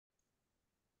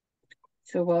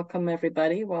So welcome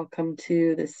everybody. Welcome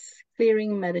to this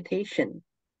clearing meditation.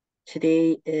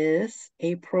 Today is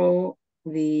April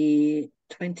the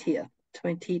 20th,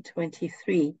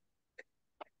 2023.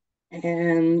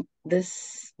 And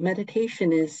this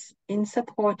meditation is in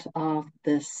support of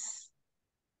this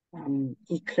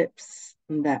eclipse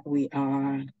that we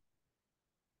are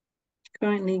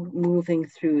currently moving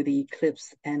through the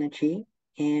eclipse energy.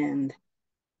 And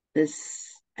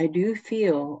I do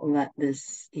feel that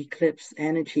this eclipse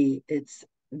energy, it's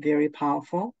very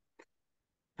powerful.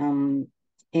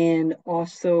 And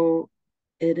also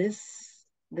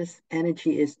this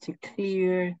energy is to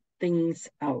clear things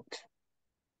out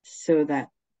so that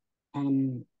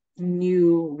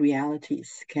new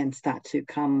realities can start to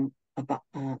come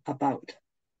about.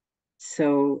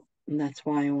 So that's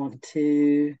why I want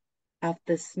to have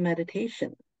this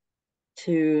meditation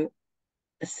to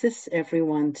assist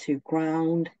everyone to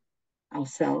ground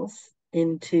ourselves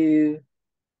into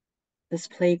this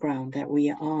playground that we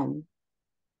are on,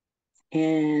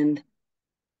 and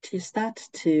to start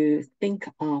to think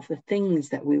of the things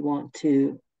that we want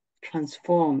to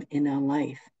transform in our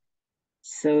life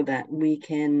so that we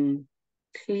can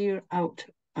clear out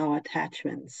our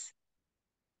attachments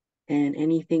and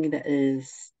anything that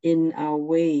is in our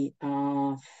way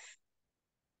of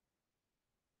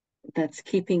that's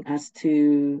keeping us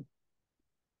to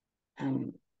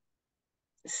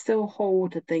still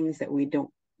hold the things that we don't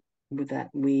that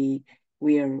we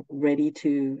are ready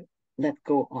to let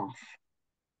go of.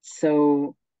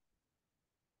 So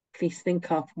please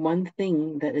think of one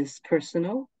thing that is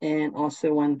personal and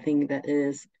also one thing that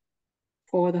is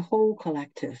for the whole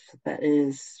collective, that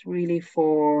is really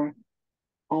for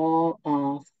all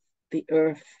of the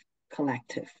Earth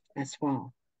collective as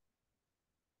well.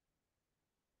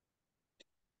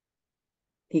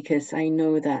 Because I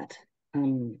know that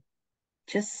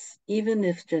even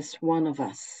if just one of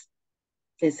us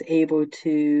is able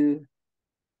to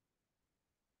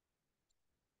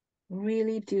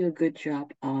really do a good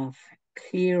job of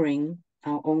clearing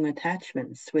our own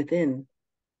attachments within,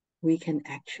 we can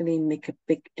actually make a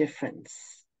big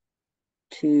difference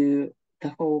to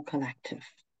the whole collective.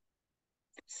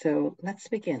 So let's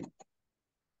begin.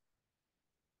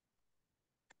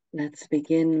 Let's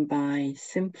begin by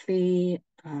simply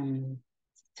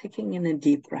taking in a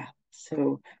deep breath.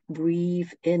 So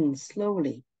breathe in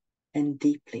slowly and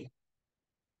deeply.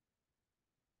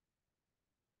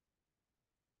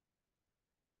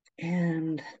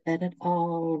 And let it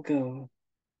all go.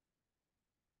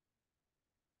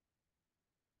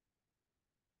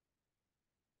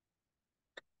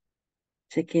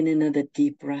 Taking another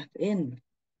deep breath in.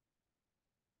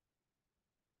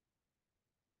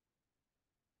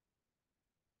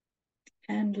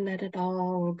 And let it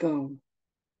all go.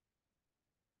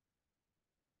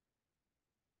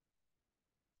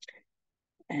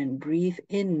 And breathe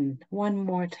in one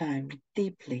more time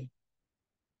deeply.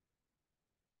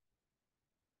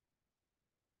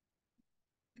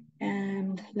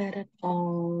 And let it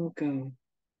all go.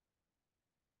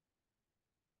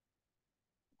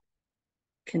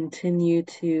 Continue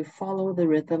to follow the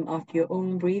rhythm of your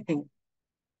own breathing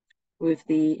with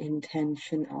the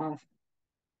intention of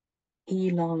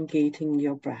elongating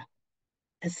your breath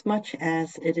as much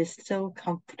as it is still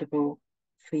comfortable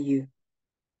for you.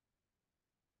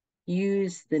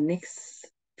 Use the next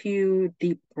few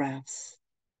deep breaths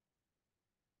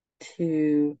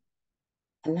to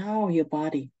allow your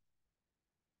body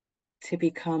to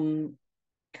become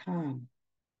calm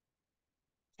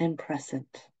and present.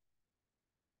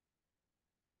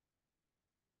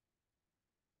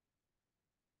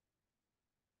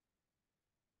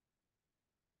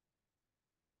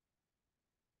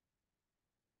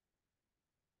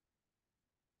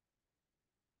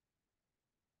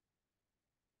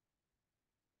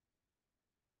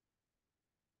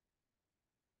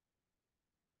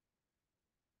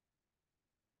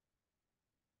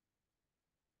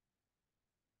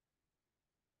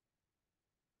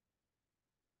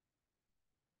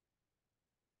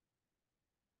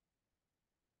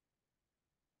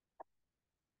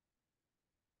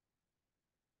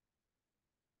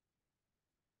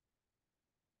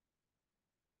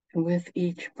 With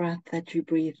each breath that you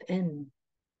breathe in,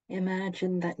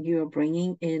 imagine that you are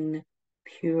bringing in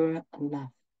pure love.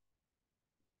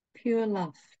 Pure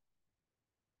love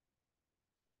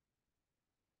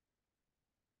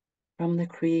from the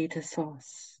Creator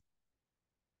Source.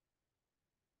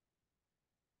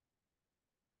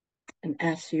 And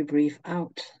as you breathe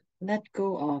out, let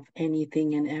go of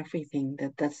anything and everything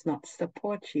that does not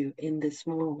support you in this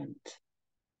moment.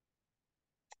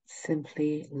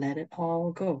 Simply let it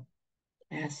all go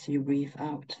as you breathe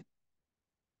out.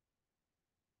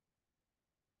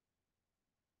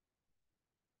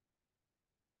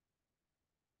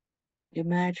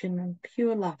 Imagine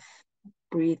pure love,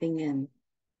 breathing in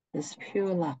this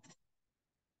pure love.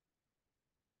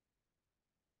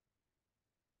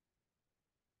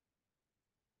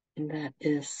 And that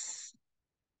is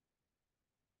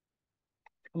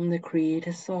from the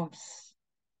Creator Source.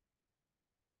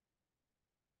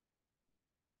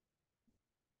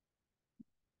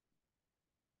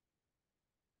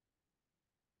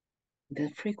 The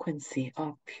frequency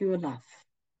of pure love.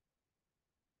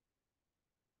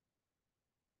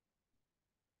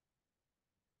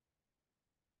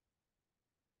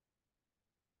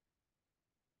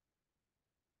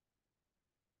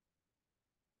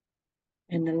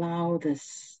 And allow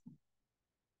this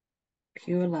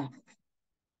pure love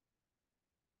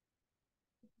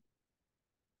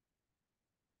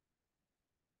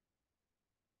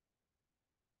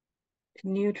to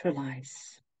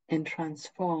neutralize and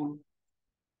transform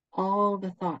all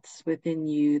the thoughts within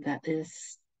you that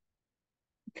is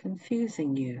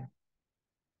confusing you,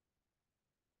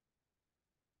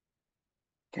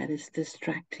 that is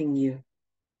distracting you.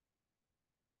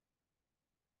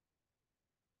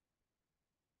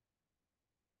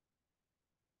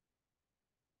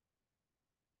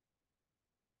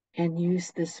 And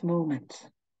use this moment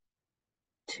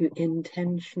to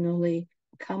intentionally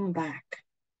come back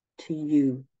to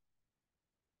you,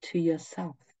 to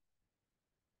yourself.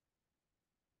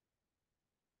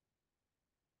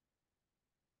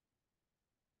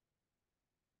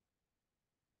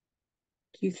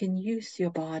 You can use your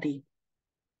body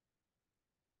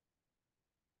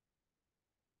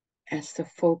as the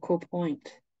focal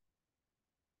point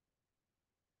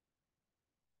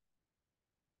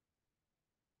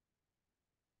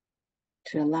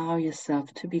to allow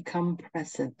yourself to become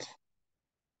present.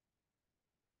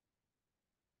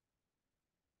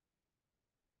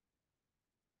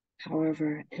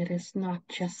 However, it is not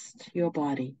just your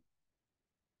body.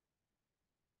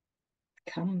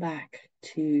 Come back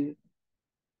to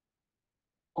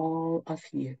all of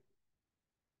you.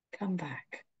 Come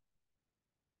back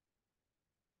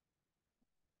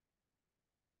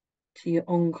to your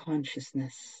own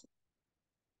consciousness,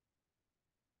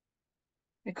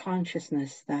 a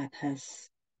consciousness that has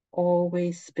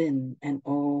always been and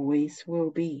always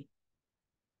will be.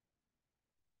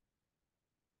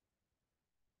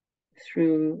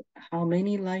 Through how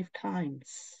many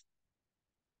lifetimes,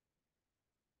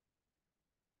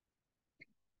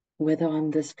 whether on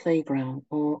this playground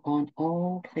or on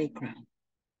all playgrounds,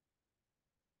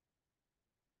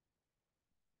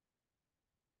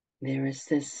 there is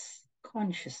this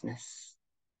consciousness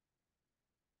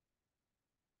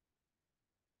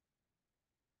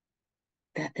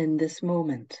that in this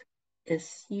moment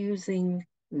is using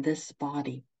this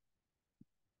body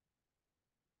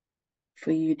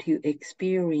for you to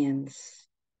experience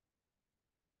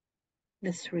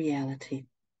this reality.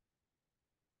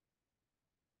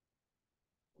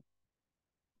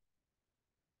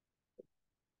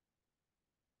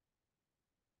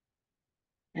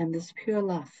 And this pure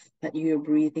love that you are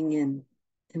breathing in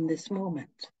this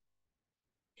moment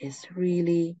is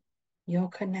really your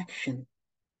connection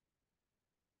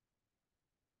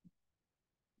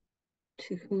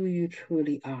to who you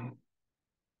truly are.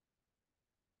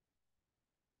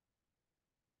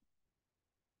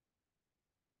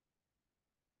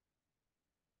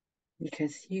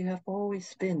 Because you have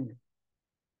always been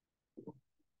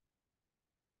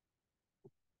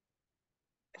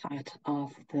part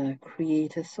of the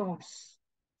Creator Source.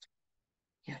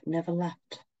 You have never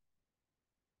left.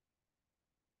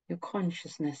 Your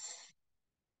consciousness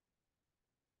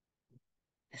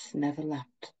has never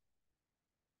left.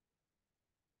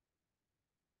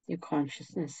 Your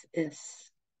consciousness is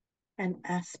an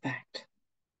aspect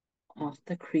of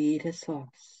the Creator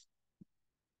Source.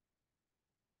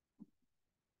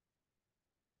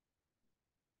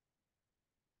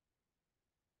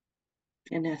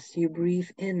 And as you breathe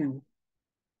in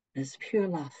this pure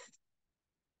love,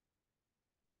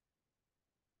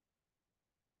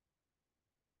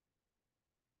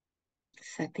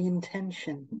 set the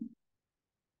intention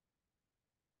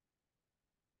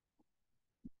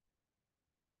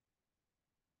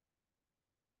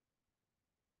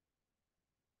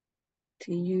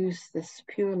to use this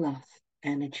pure love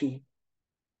energy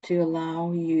to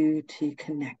allow you to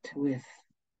connect with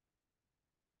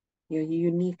your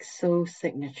unique soul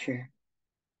signature.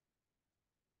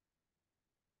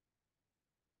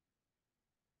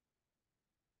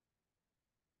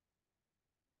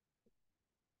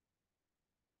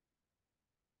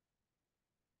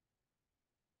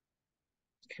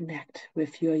 Connect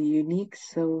with your unique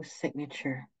soul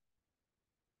signature.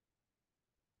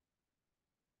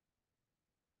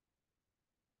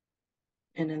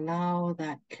 and allow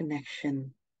that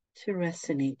connection to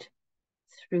resonate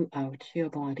throughout your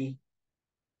body.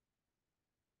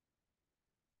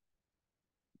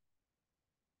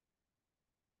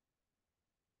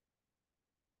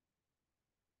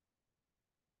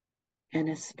 And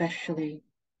especially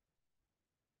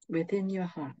within your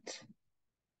heart.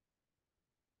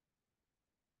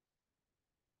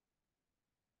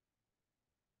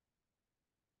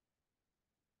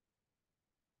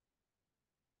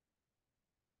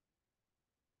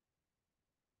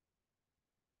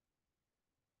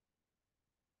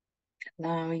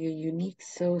 Allow your unique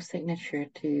soul signature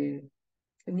to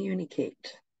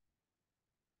communicate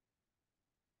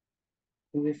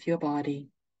with your body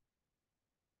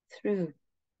through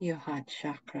your heart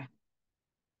chakra.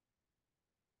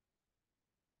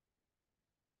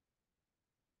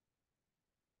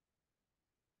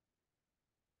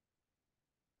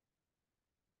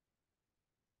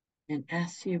 And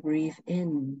as you breathe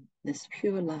in this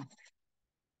pure love,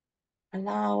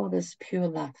 allow this pure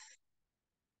love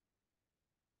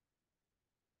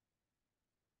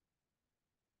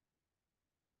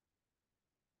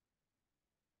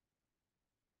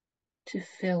to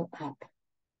fill up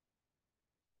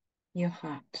your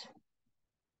heart.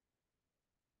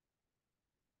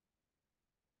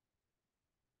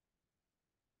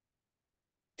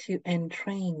 To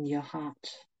entrain your heart.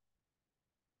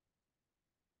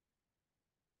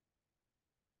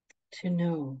 To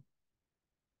know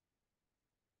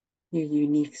your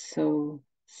unique soul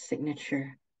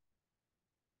signature.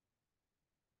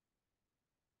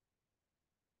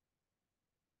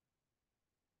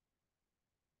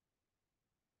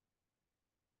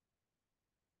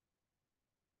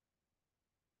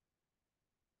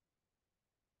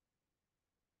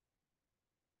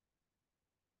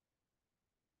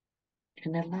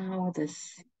 And allow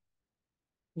this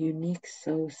unique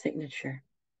soul signature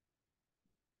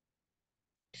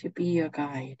to be your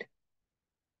guide.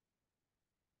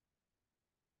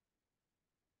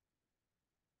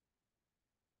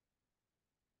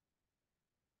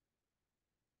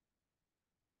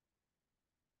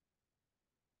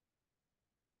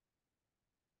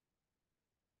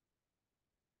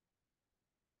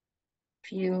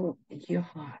 Feel your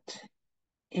heart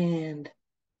and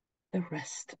the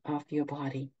rest of your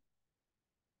body.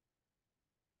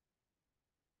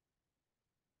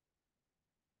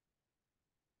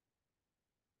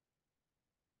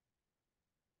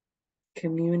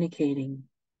 Communicating,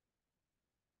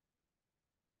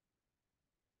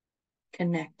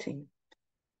 connecting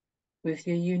with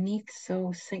your unique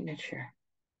soul signature.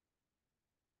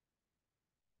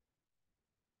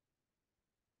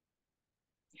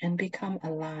 And become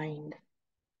aligned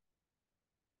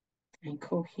and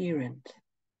coherent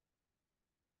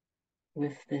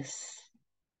with this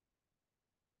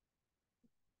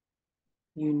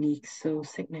unique soul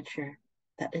signature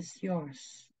that is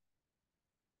yours,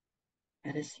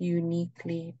 that is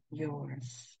uniquely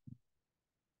yours.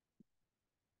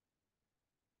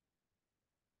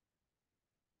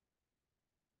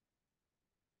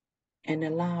 And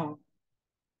allow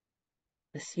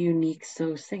this unique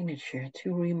soul signature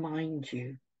to remind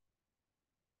you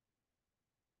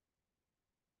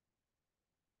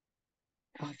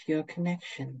of your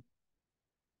connection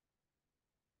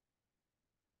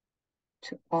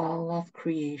to all of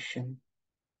creation.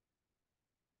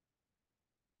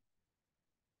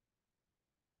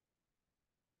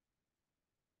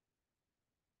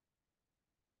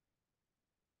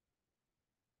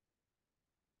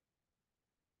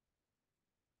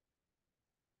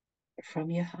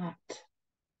 From your heart.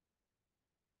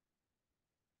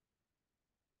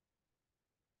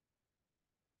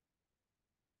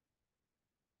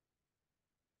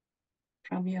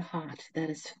 From your heart that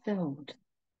is filled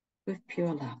with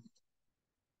pure love.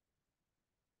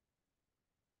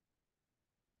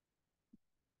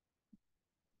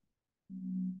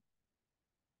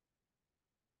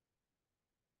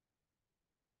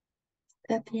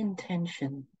 Set the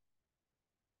intention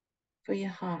for your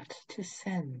heart to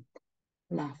send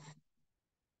love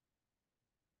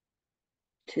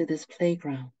to this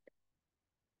playground.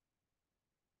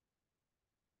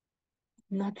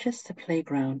 Not just the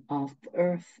playground of the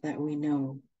earth that we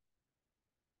know,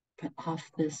 but of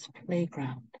this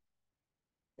playground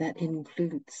that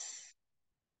includes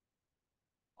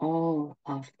all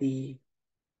of the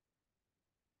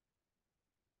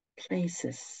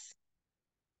places,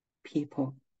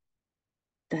 people,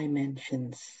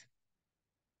 dimensions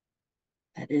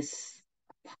that is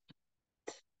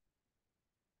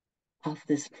of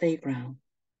this playground.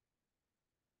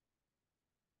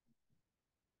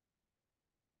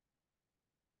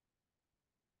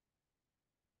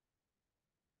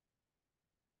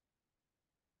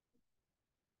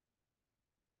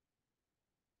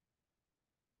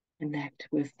 Connect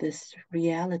with this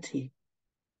reality.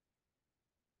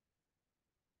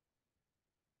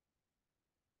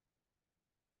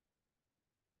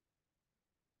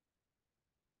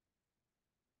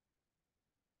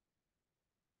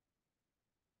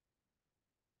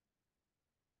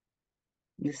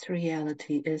 This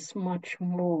reality is much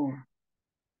more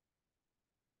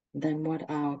than what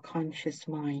our conscious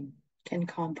mind can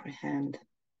comprehend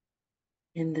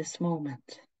in this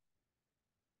moment.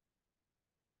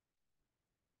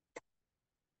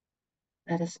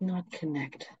 Let us not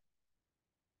connect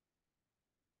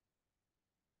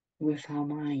with our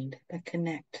mind, but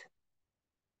connect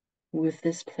with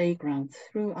this playground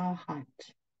through our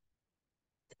heart,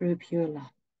 through pure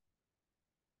love.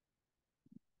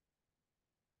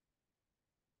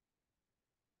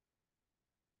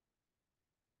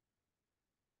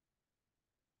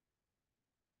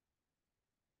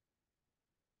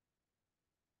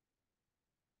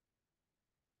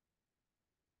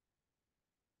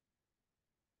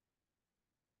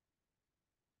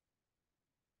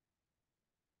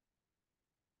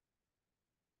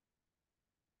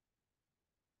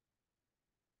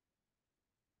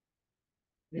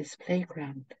 This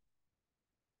playground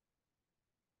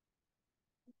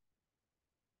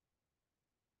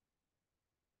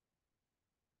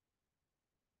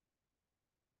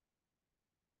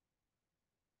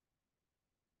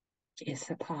is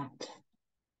a part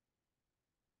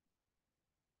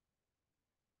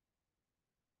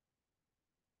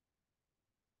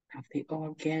of the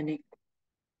organic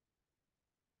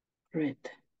grid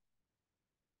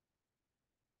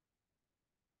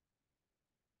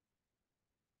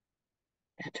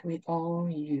that we all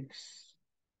use,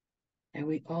 that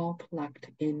we all plugged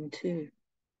into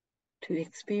to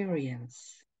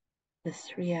experience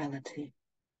this reality.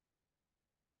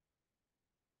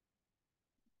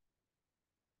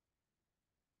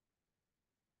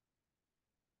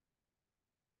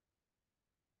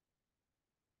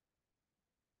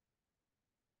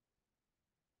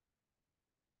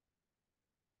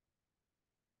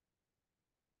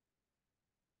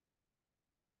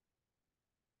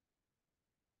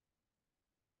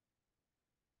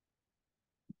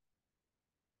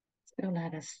 So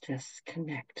let us just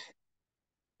connect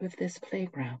with this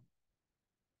playground.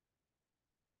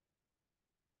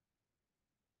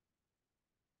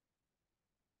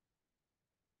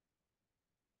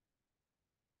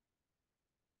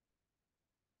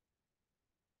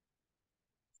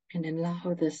 And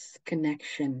allow this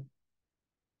connection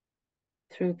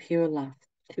through pure love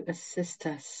to assist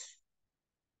us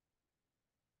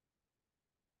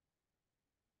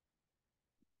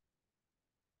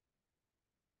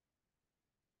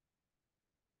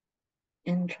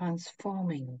in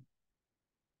transforming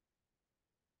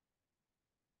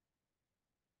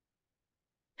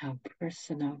our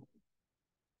personal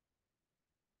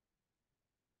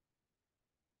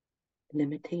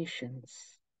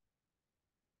limitations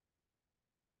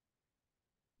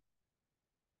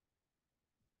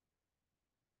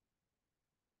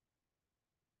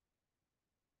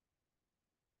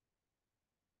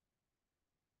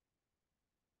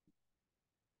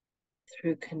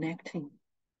through connecting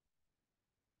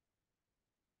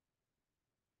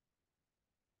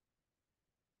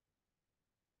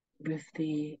with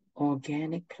the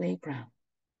organic playground.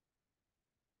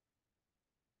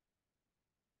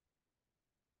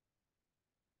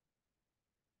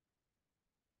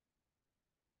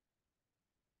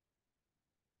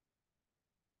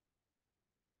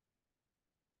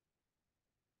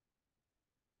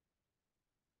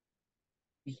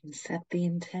 We can set the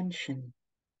intention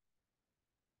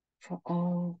for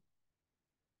all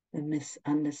the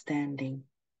misunderstanding,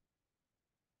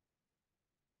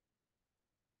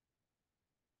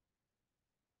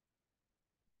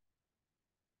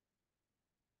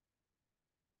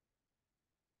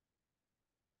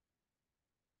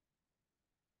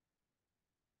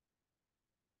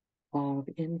 all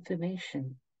the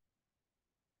information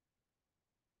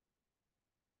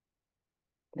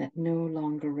that no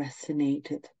longer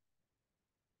resonated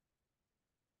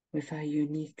with our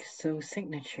unique soul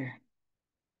signature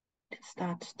to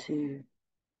start to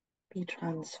be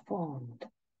transformed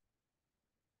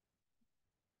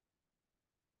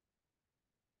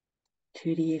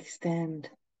to the extent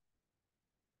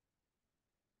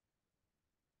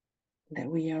that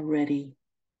we are ready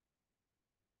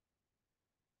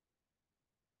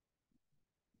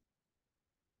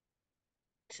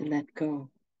to let go.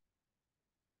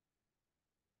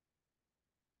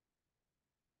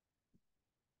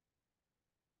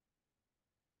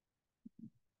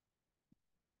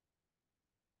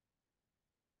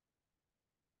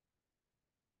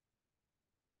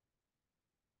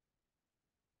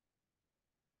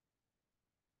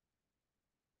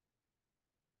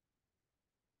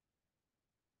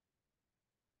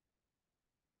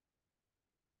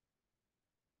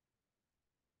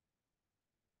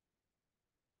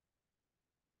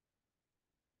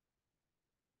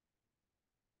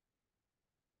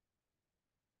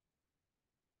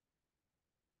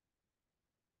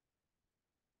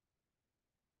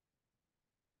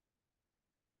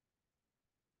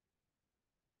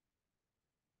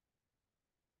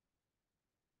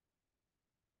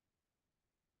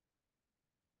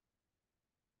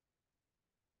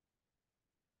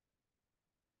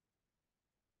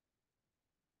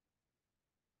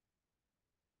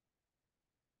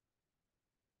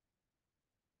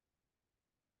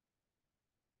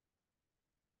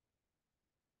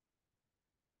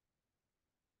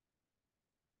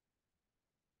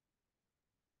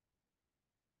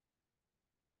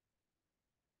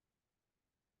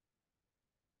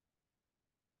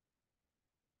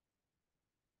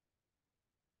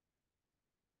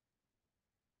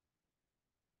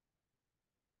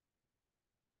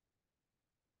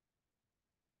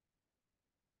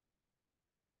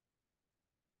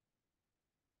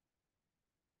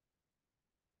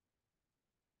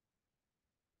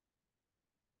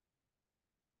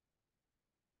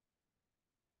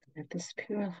 And this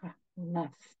pure love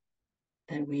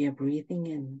that we are breathing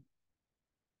in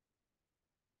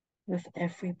with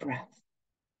every breath.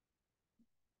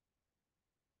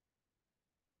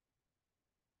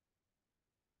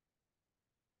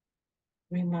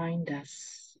 Remind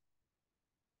us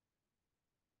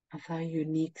of our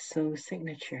unique soul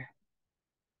signature,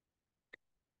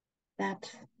 that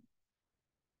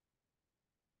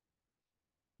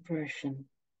version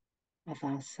of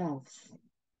ourselves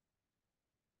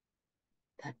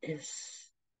that is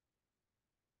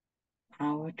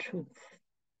our truth.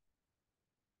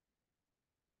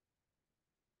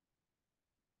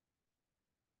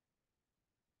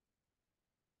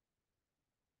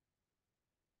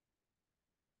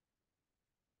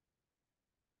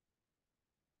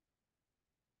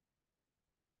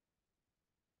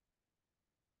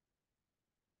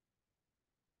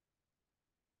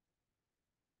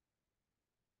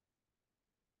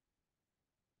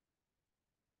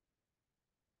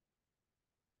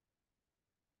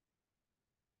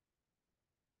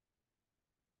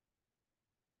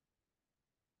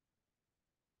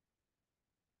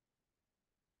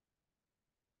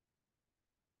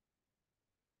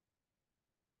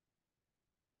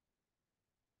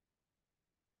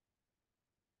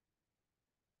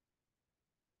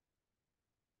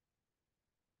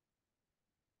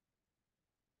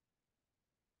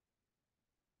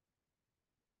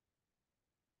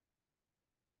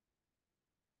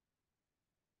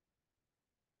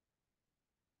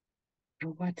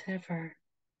 And whatever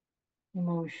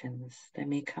emotions that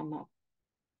may come up,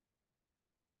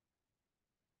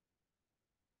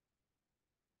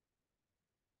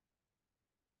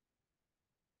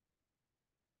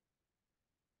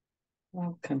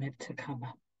 welcome it to come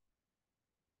up.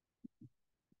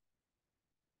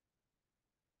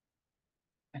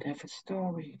 Whatever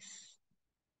stories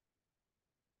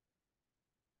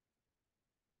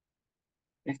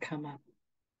that come up,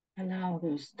 allow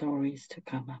those stories to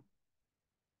come up.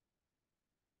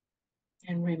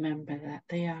 And remember that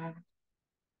they are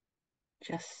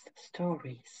just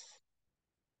stories.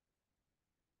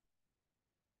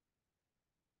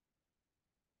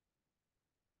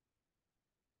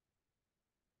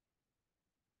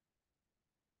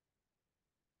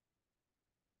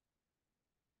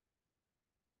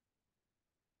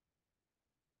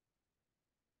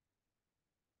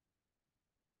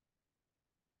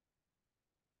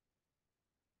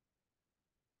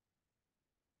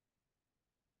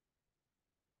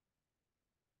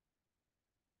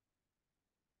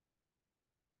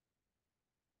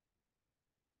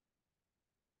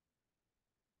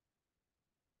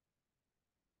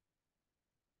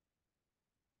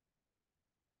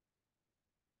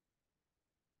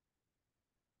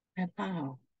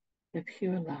 Allow the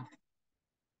pure love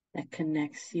that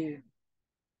connects you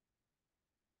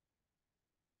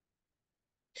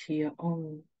to your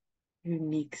own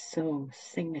unique soul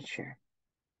signature,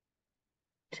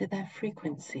 to that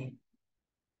frequency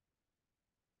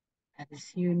that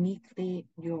is uniquely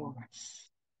yours,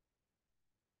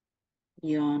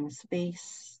 beyond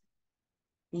space,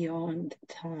 beyond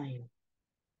time.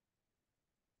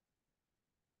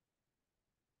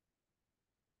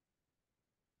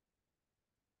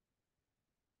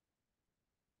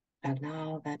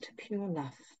 Allow that pure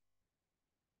love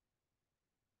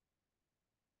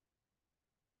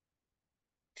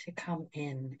to come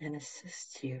in and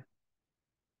assist you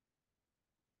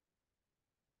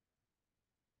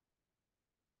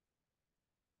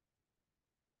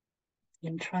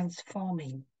in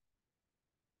transforming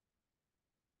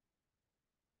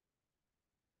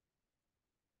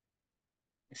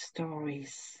the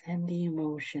stories and the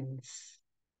emotions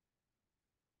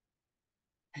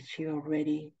that you are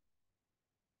ready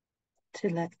to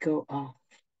let go of.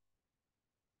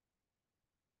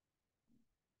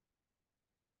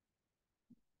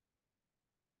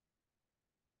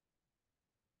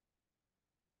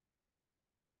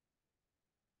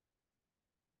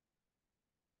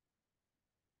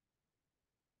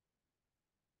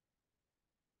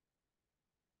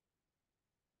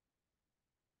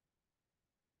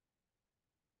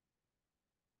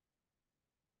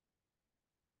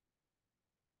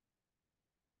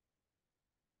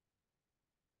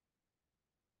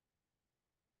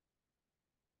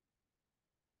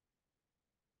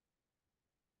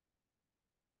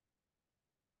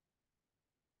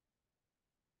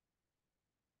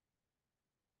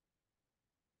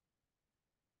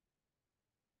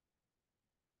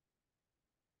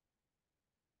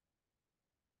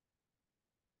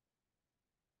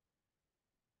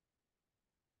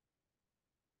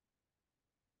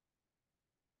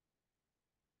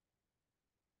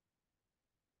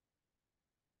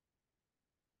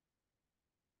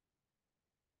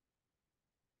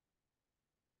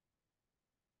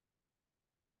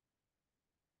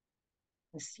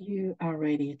 as you are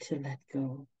ready to let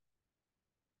go.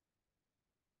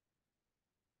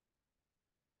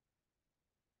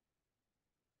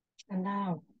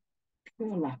 Allow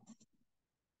pure love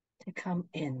to come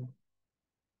in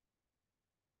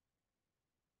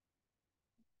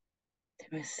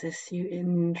to assist you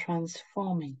in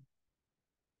transforming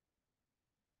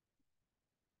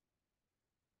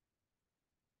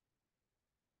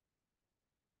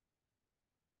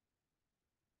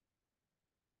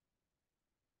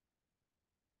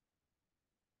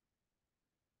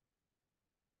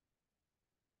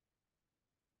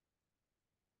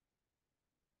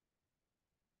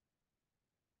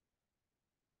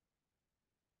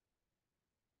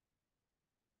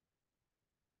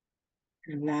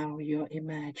Allow your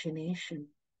imagination,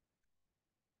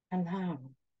 allow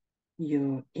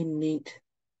your innate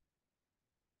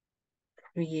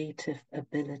creative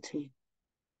ability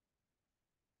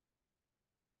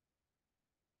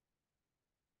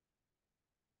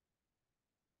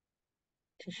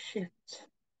to shift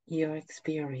your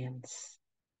experience.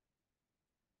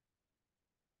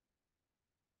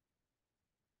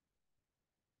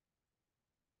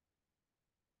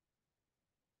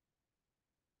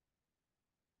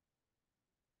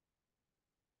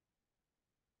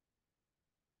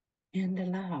 And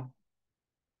allow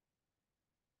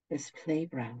this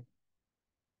playground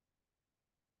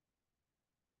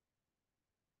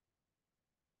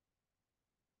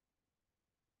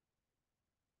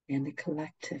and the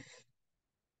collective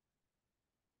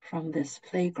from this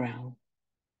playground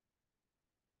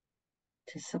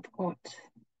to support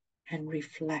and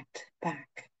reflect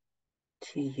back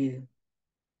to you.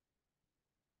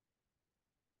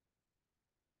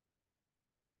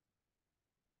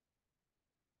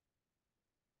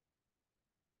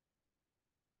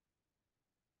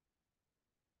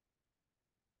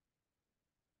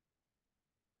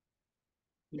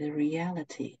 The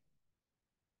reality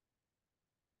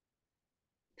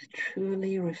that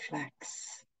truly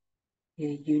reflects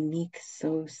your unique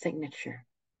soul signature.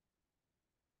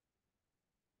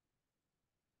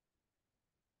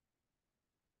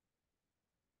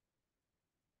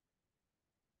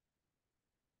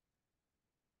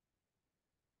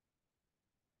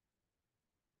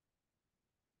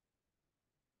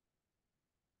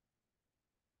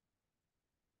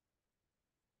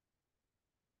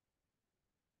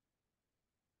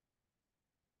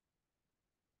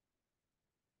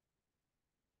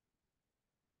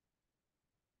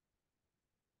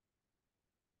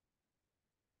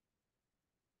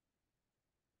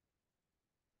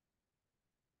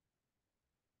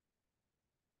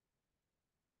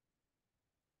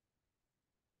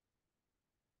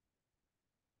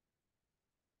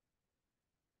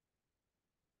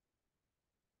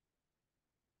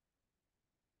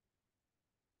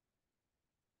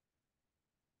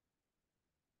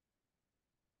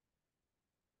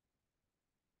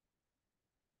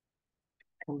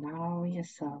 Allow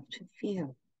yourself to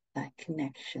feel that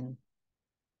connection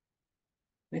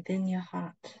within your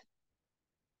heart,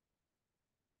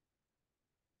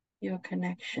 your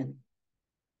connection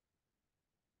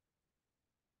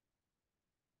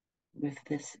with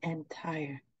this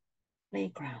entire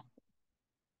playground.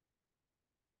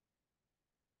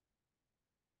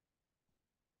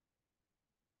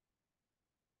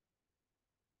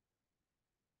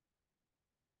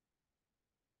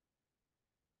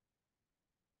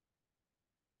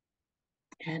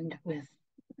 And with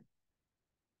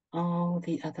all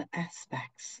the other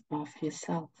aspects of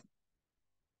yourself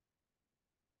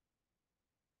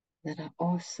that are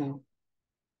also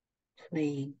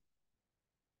playing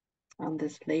on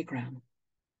this playground,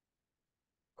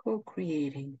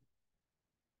 co-creating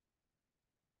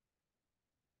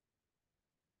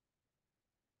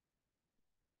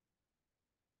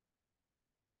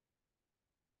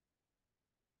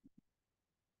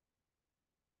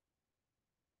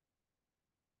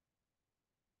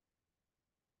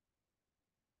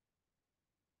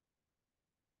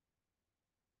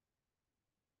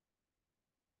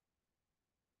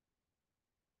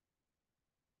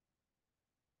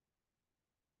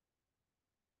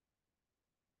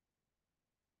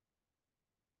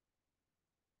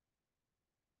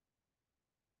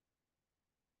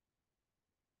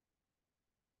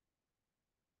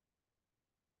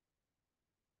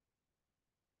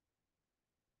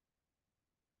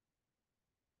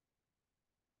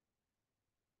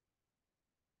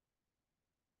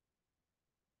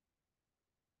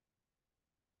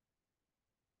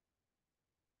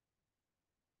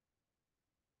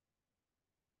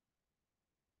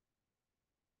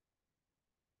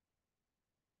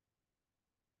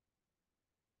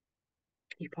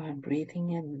keep on breathing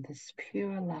in this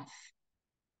pure love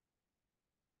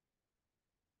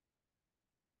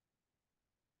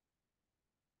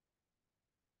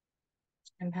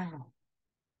Allow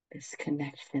this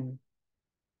connection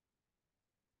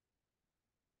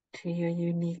to your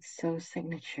unique soul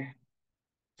signature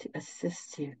to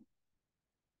assist you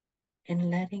in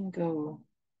letting go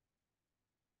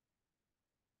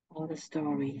all the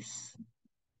stories,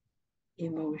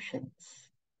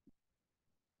 emotions,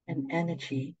 and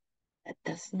energy that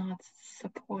does not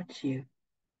support you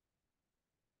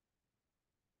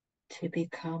to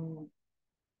become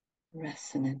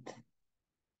resonant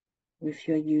with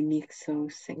your unique soul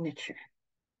signature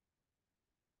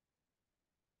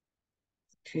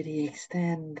to the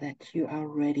extent that you are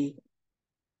ready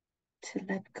to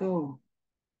let go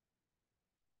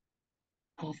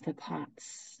of the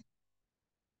parts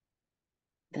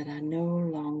that are no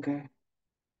longer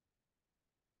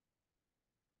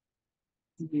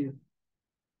you.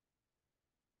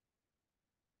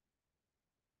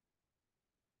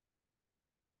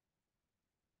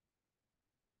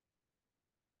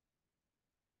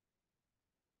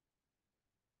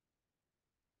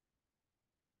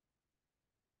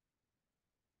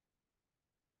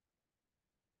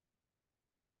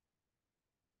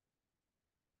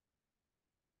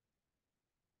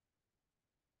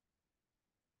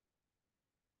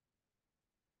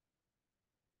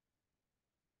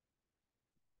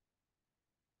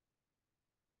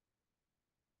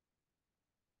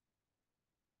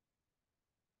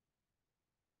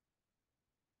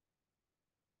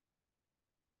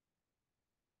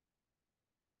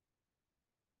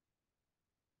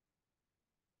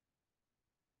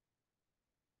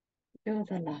 Feel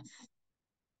the love.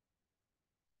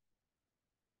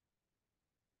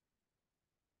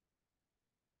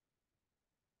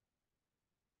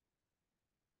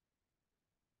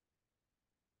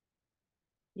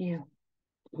 You,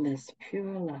 this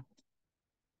pure love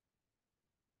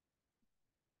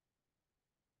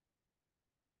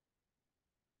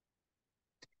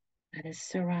that is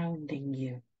surrounding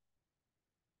you.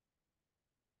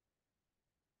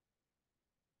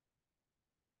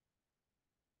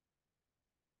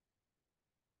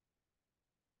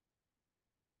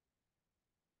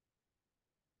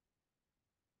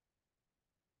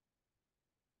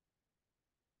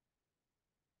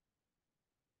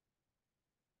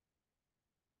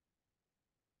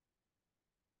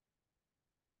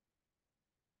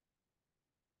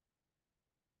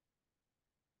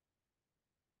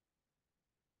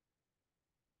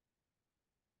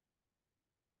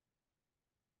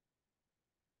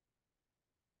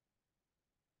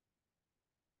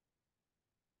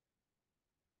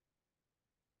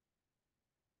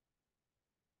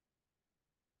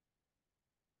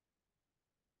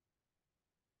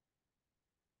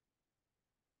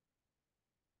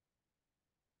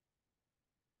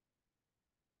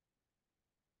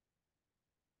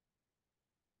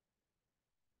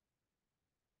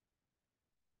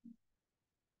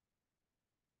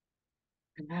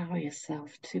 Allow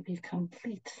yourself to be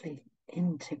completely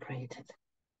integrated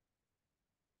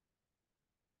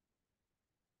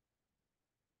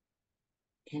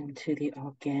into the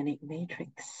organic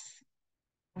matrix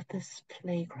of this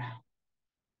playground.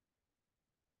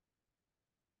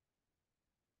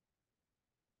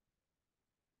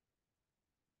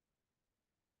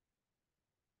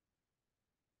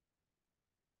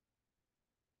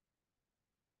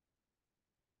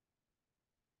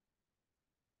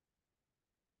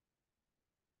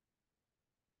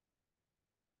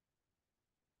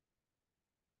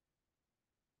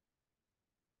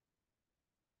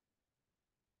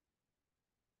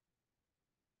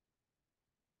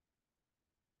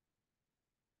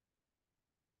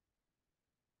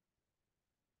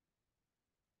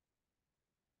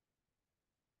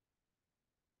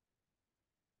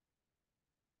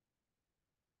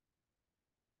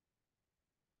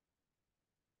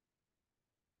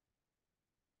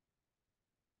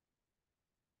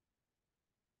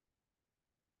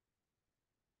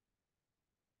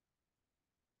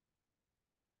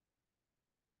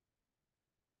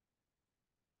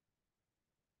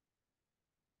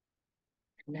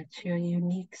 Let your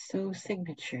unique soul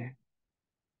signature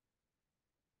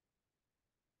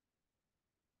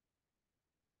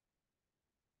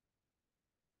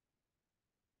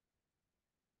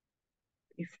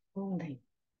be fully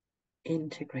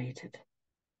integrated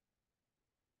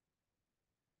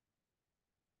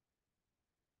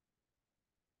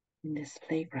in this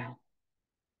playground.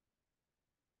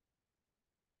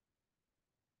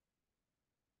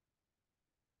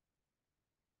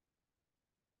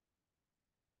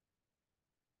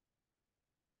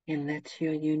 And let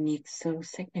your unique soul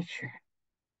signature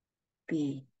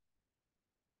be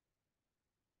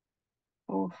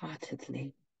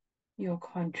wholeheartedly your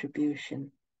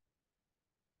contribution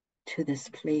to this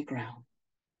playground.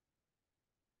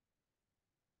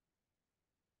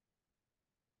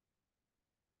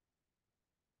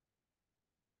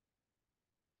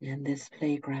 And this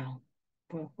playground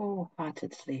will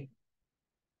wholeheartedly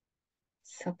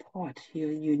support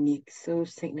your unique soul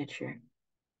signature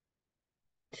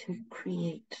to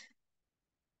create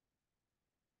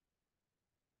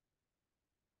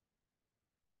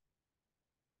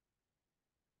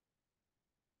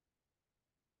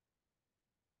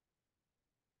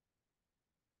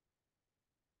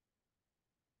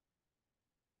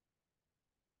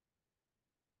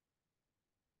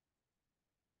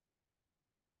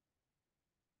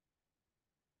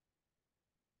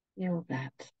feel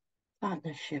that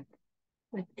partnership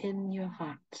within your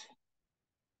heart.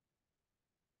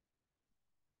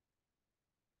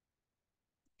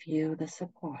 Feel the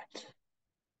support.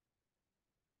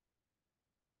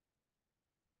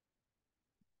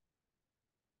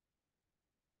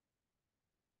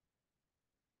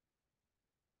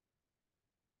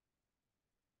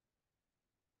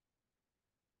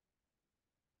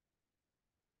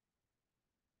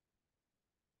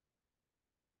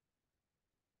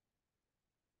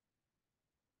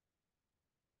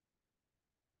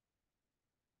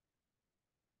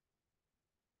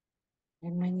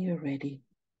 And when you're ready,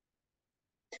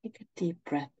 take a deep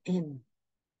breath in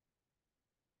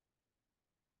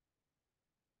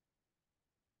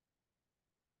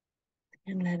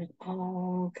and let it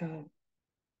all go.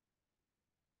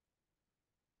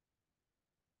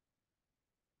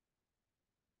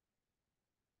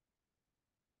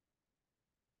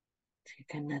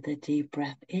 Take another deep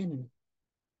breath in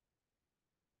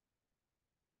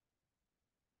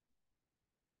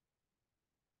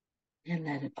and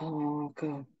let it all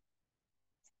go.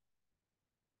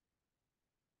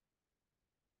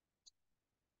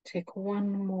 Take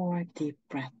one more deep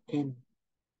breath in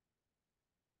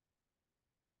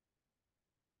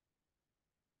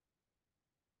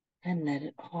and let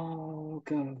it all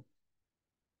go.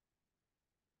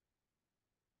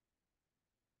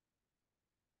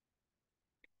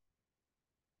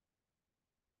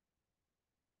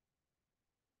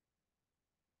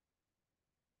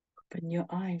 Open your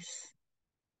eyes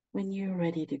when you're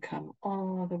ready to come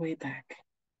all the way back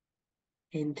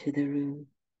into the room.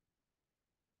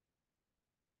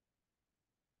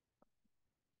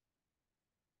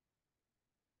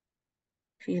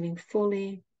 Feeling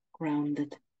fully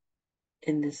grounded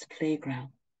in this playground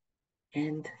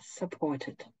and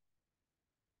supported.